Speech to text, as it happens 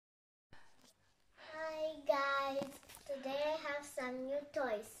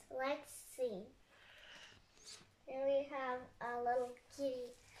toys. Let's see. Here we have a little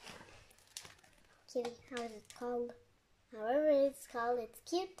kitty. How is it called? However it's called, it's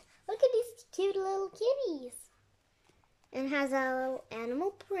cute. Look at these cute little kitties. And has a little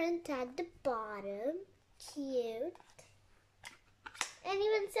animal print at the bottom. Cute. And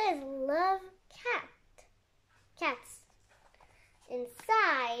even says, love cats.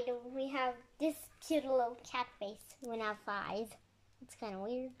 Inside, we have this cute little cat face without eyes. It's kind of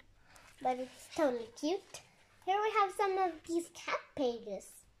weird, but it's totally cute. Here we have some of these cat pages.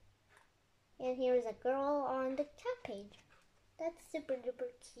 And here's a girl on the cat page. That's super duper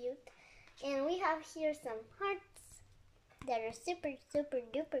cute. And we have here some hearts that are super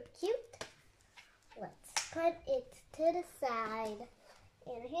duper cute. Let's put it to the side.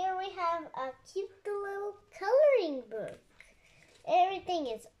 And here we have a cute little coloring book. Everything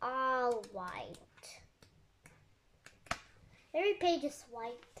is all white. Every page is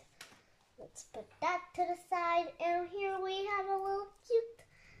white. Let's put that to the side. And here we have a little cute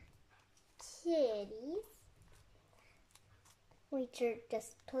kitties, which are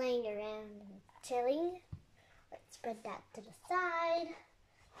just playing around and chilling. Let's put that to the side.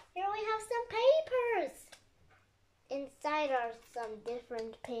 Here we have some papers. Inside are some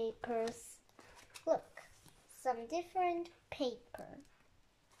different papers. Look, some different paper.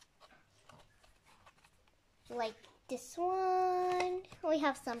 Like this one. We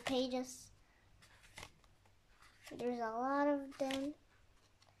have some pages. There's a lot of them.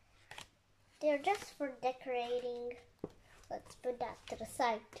 They're just for decorating. Let's put that to the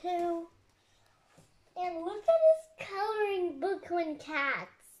side too. And look at this coloring book with cats.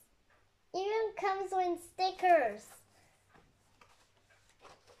 Even comes with stickers.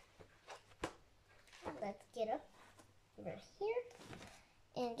 Let's get up over here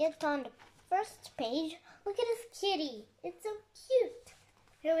and get on the first page. Look at this kitty. It's so cute.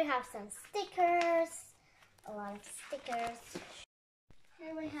 Here we have some stickers. A lot of stickers.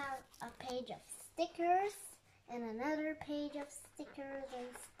 Here we have a page of stickers and another page of stickers and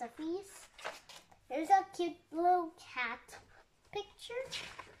stuffies. There's a cute little cat picture,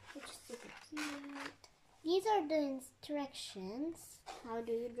 which is super cute. These are the instructions. How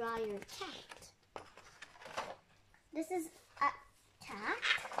do you draw your cat? This is a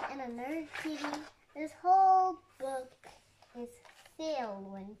cat and another kitty. This whole book is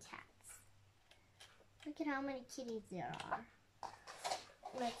filled with cats. Look at how many kitties there are.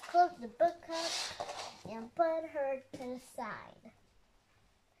 Let's close the book up and put her to the side.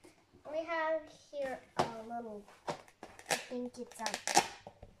 We have here a little, I think it's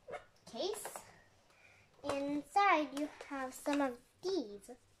a case. Inside you have some of these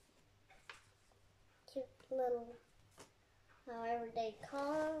cute little, however they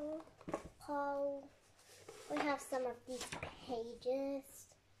call. We have some of these pages.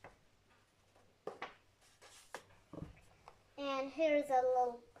 And here's a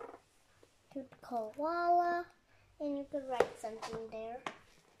little cute koala, and you could write something there.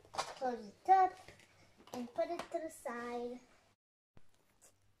 Close it up and put it to the side.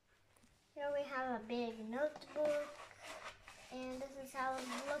 Here we have a big notebook, and this is how it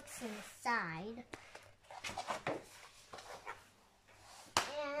looks inside.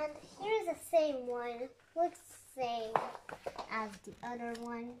 And here's the same one. Looks the same as the other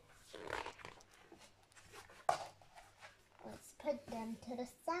one. Let's put them to the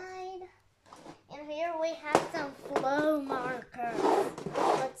side. And here we have some flow markers.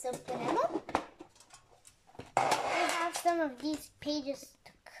 Let's open them up. We have some of these pages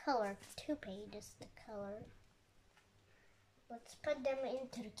to color. 2 pages to color. Let's put them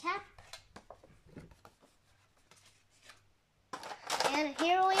into the cap. And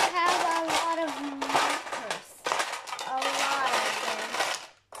here we have a lot of markers. A lot of them.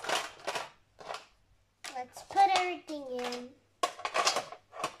 Let's put everything in.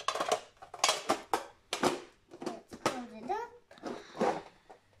 Let's close it up.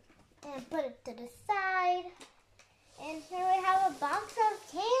 And put it to the side. And here we have a box of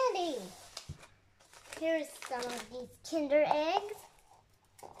candy. Here's some of these Kinder eggs.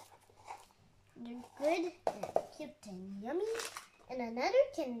 They're good and cute and yummy. And another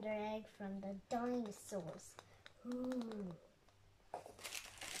Kinder egg from the dinosaurs. Ooh.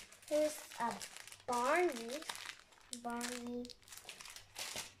 Here's a Barney.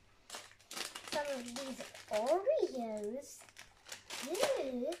 Some of these Oreos.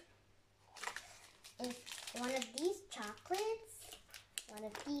 Ooh. And one of these chocolates. One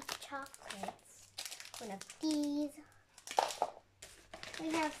of these chocolates. One of these. We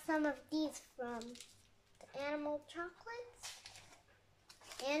have some of these from the animal chocolates.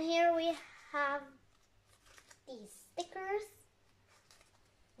 And here we have these stickers.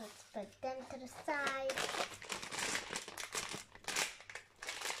 the side.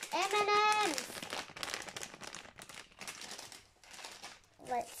 M&M's.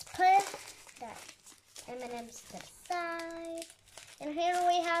 Let's put that M&M's to the side. And here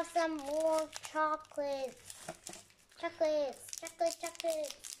we have some more chocolates. Chocolates.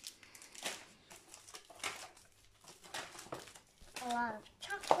 A lot of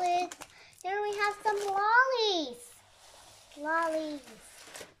chocolates. Here we have some lollies.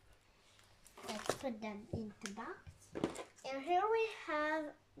 Let's put them in the box. And here we have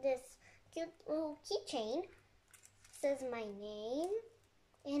this cute little keychain. Says my name.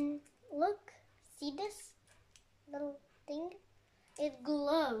 And look, see this little thing? It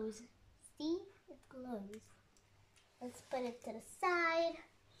glows. See? It glows. Let's put it to the side.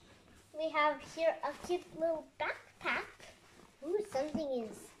 We have here a cute little backpack. Ooh, something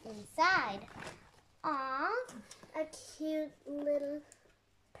is inside. Aww, a cute little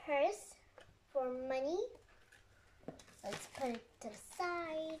purse for money. Let's put it to the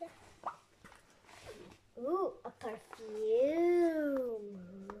side. Ooh, a perfume.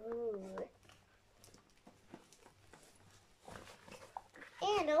 Ooh.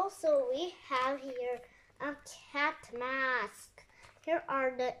 And also we have here a cat mask. Here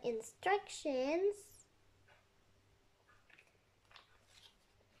are the instructions.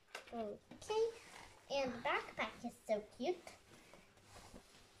 Okay, and the backpack is so cute.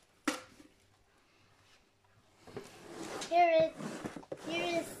 Here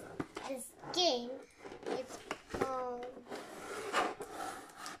is this game. It's called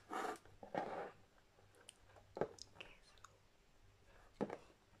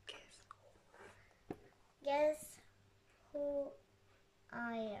Guess Who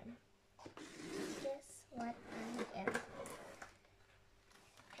I Am. Guess what I am.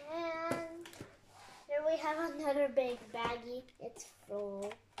 And here we have another big baggie. It's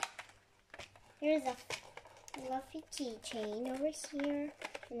full. Here's a fluffy keychain over here,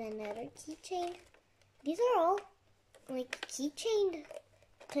 and another keychain. These are all like keychained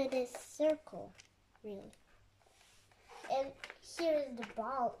to this circle, really. And here is the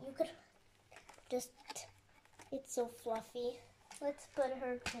ball. You could just, it's so fluffy. Let's put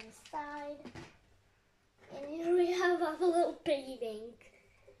her to the side. And here we have a little piggy bank.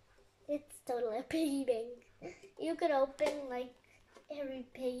 It's totally a piggy bank. You could open like every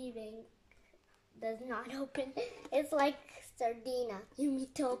piggy bank does not open. It's like sardina. You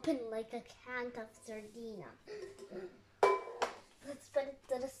need to open like a can of sardina. Let's put it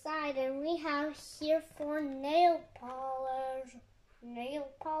to the side, and we have here for nail polish.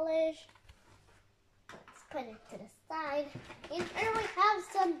 Let's put it to the side. And here we have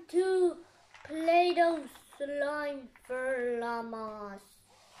some 2 Play-Doh slime for llamas.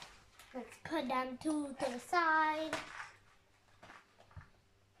 Let's put them 2 to the side.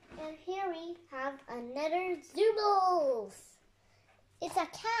 And here we have another Zoobles. It's a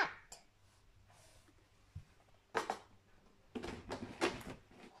cat.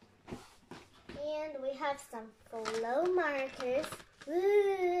 And we have some flow markers.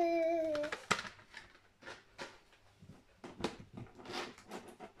 Woo.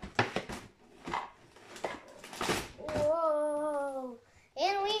 Whoa.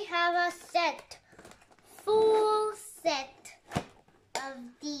 And we have a set. Full set of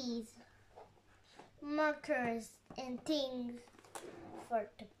these markers and things for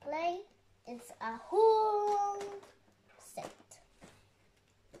to play. It's a whole set.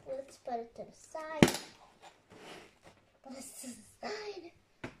 Let's put it to the side. Put it to the side.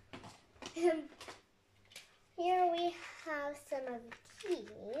 And here we have some of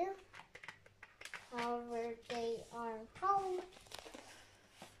these. However they are called.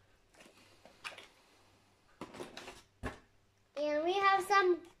 And we have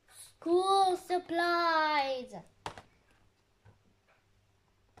some school supplies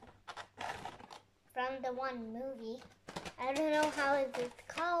from the one movie. I don't know how is it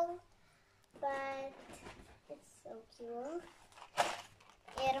called, but it's so cute.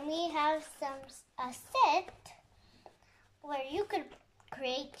 And we have a set where you could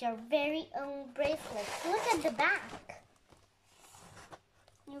create your very own bracelets. Look at the back.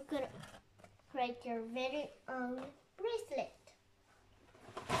 You could create your very own bracelet.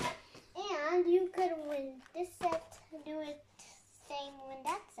 And you could win this set, do it same when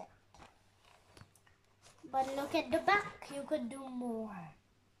that set. But look at the back, you could do more.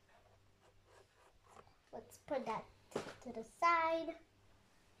 Let's put that to the side.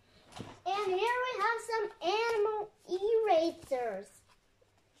 And here we have some animal erasers.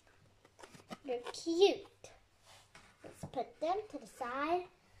 They're cute. Let's put them to the side.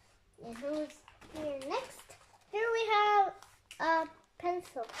 And who's here next? Here we have a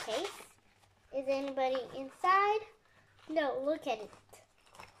pencil case. Is anybody inside? No, look at it.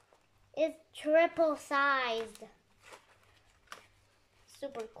 It's triple sized.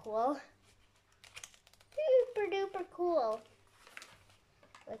 Super cool. Super duper cool.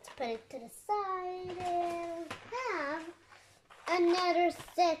 Let's put it to the side and have another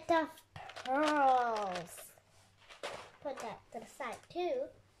set of pearls. Put that to the side too.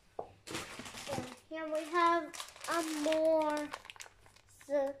 And here we have more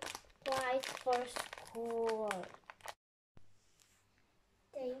supplies for school.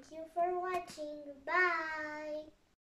 Thank you for watching. Bye.